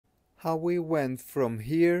how we went from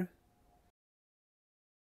here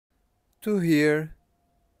to here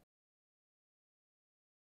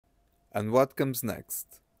and what comes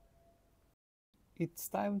next. It's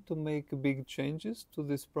time to make big changes to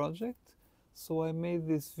this project, so I made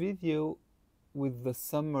this video with the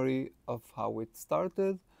summary of how it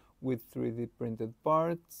started with 3D printed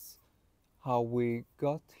parts, how we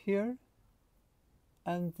got here,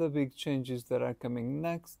 and the big changes that are coming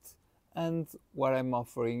next, and what I'm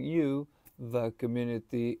offering you, the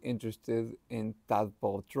community interested in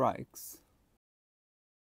tadpole trikes.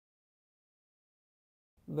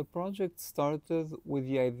 The project started with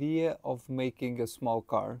the idea of making a small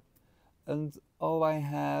car, and all I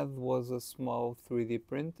had was a small 3D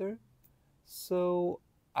printer, so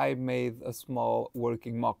I made a small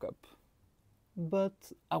working mock-up.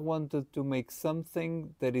 But I wanted to make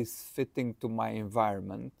something that is fitting to my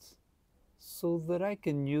environment, so that I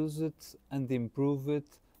can use it and improve it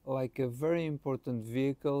like a very important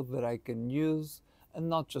vehicle that I can use and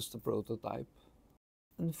not just a prototype.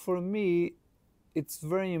 And for me, it's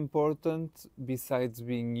very important, besides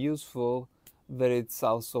being useful, that it's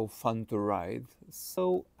also fun to ride.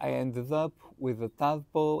 So I ended up with a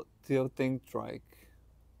Tadpole Tilting Trike.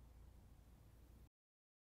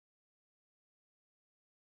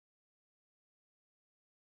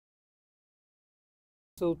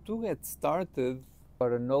 So to get started, I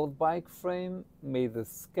got an old bike frame, made a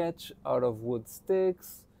sketch out of wood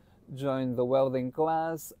sticks, joined the welding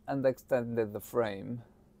class and extended the frame.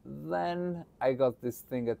 Then I got this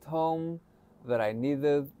thing at home that I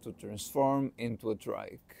needed to transform into a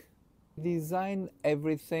trike. Designed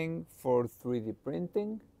everything for 3D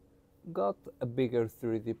printing, got a bigger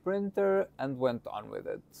 3D printer and went on with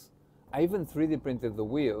it. I even 3D printed the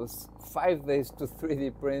wheels, 5 days to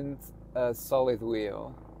 3D print a solid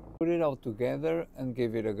wheel. Put it all together and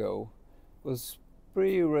gave it a go. It was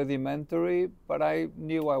pretty rudimentary, but I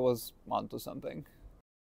knew I was onto something.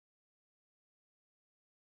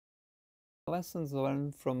 Lessons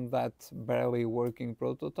learned from that barely working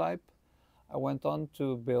prototype, I went on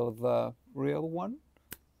to build the real one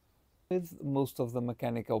with most of the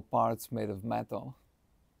mechanical parts made of metal.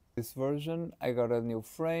 This version I got a new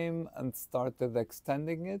frame and started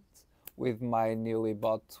extending it with my newly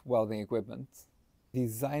bought welding equipment.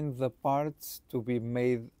 Designed the parts to be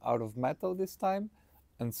made out of metal this time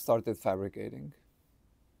and started fabricating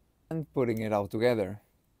and putting it all together.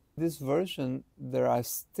 This version there are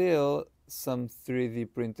still some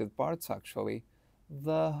 3D printed parts actually.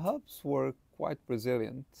 The hubs were quite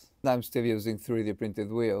resilient. I'm still using 3D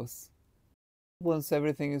printed wheels. Once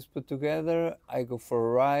everything is put together, I go for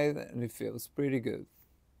a ride and it feels pretty good.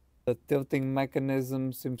 The tilting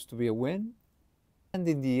mechanism seems to be a win, and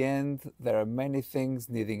in the end there are many things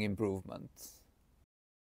needing improvement.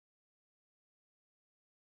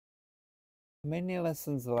 Many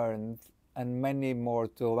lessons learned and many more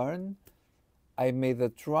to learn. I made a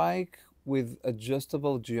trike with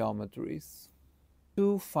adjustable geometries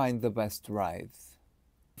to find the best ride.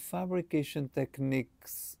 Fabrication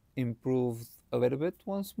techniques improved a little bit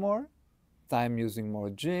once more, time using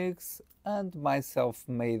more jigs and my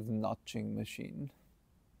self-made notching machine.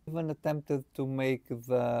 Even attempted to make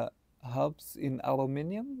the hubs in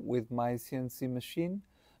aluminium with my CNC machine,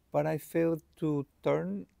 but I failed to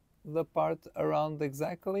turn the part around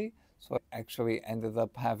exactly, so I actually ended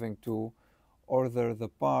up having to order the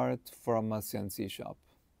part from a CNC shop.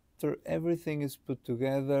 After everything is put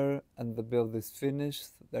together and the build is finished,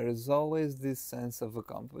 there is always this sense of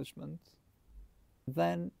accomplishment.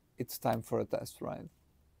 Then it's time for a test ride.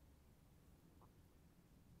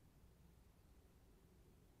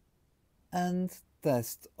 And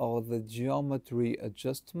test all the geometry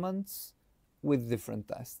adjustments with different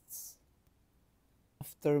tests.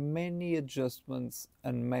 After many adjustments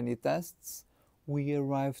and many tests, we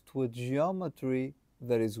arrive to a geometry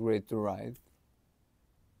that is great to ride.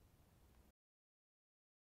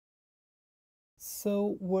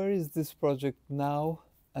 So where is this project now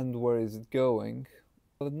and where is it going?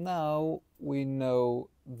 Well, now we know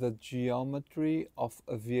the geometry of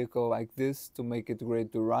a vehicle like this to make it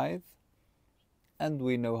great to ride, and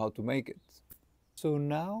we know how to make it. So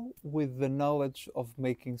now, with the knowledge of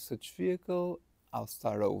making such vehicle, I'll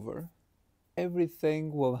start over.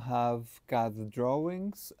 Everything will have CAD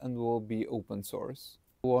drawings and will be open source.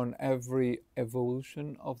 On every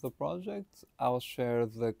evolution of the project, I'll share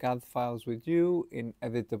the CAD files with you in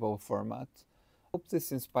editable format. Hope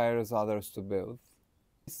this inspires others to build.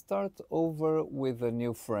 Start over with a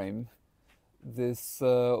new frame. This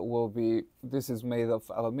is made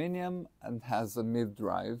of aluminium and has a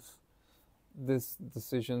mid-drive. These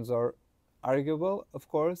decisions are arguable, of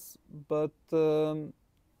course, but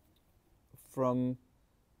from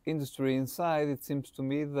industry inside, it seems to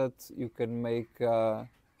me that you can make a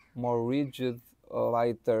more rigid,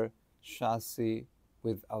 lighter chassis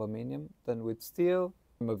with aluminium than with steel.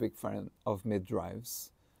 I'm a big fan of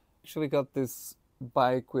mid-drives. Actually got this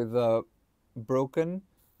bike with a broken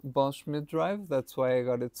Bosch mid-drive, that's why I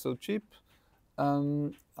got it so cheap.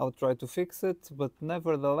 I'll try to fix it, but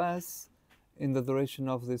nevertheless, in the duration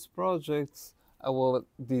of this project, I will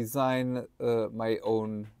design my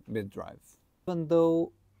own mid-drive. Even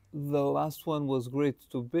though the last one was great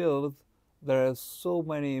to build, there are so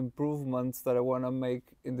many improvements that I want to make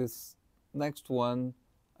in this next one.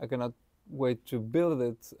 I cannot wait to build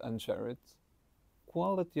it and share it.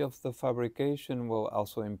 Quality of the fabrication will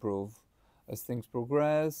also improve. As things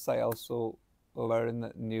progress, I also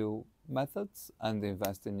learn new methods and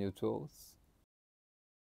invest in new tools.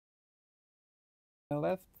 I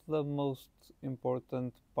left the most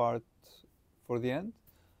important part for the end,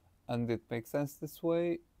 and it makes sense this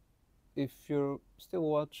way. If you're still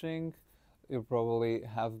watching, you probably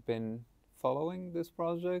have been following this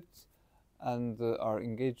project and are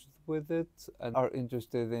engaged with it and are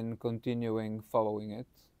interested in continuing following it.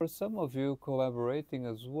 For some of you, collaborating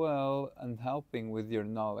as well and helping with your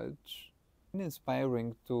knowledge. It's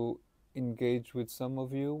inspiring to engage with some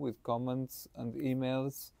of you with comments and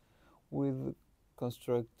emails, with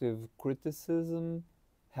constructive criticism,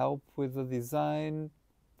 help with the design,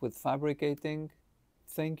 with fabricating.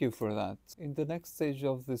 Thank you for that. In the next stage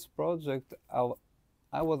of this project,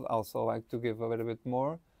 I would also like to give a little bit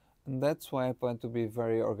more, and that's why I plan to be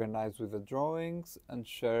very organized with the drawings and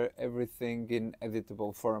share everything in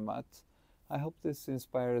editable format. I hope this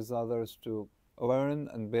inspires others to learn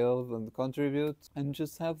and build and contribute and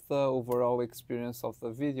just have the overall experience of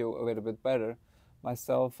the video a little bit better.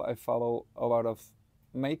 Myself, I follow a lot of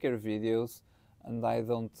maker videos and I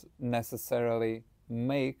don't necessarily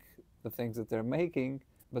make the things that they're making,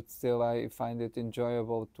 but still I find it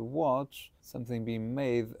enjoyable to watch something being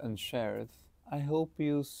made and shared. I hope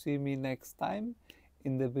you see me next time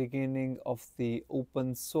in the beginning of the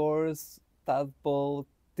open source Tadpole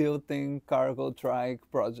Tilting Cargo Trike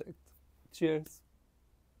project. Cheers!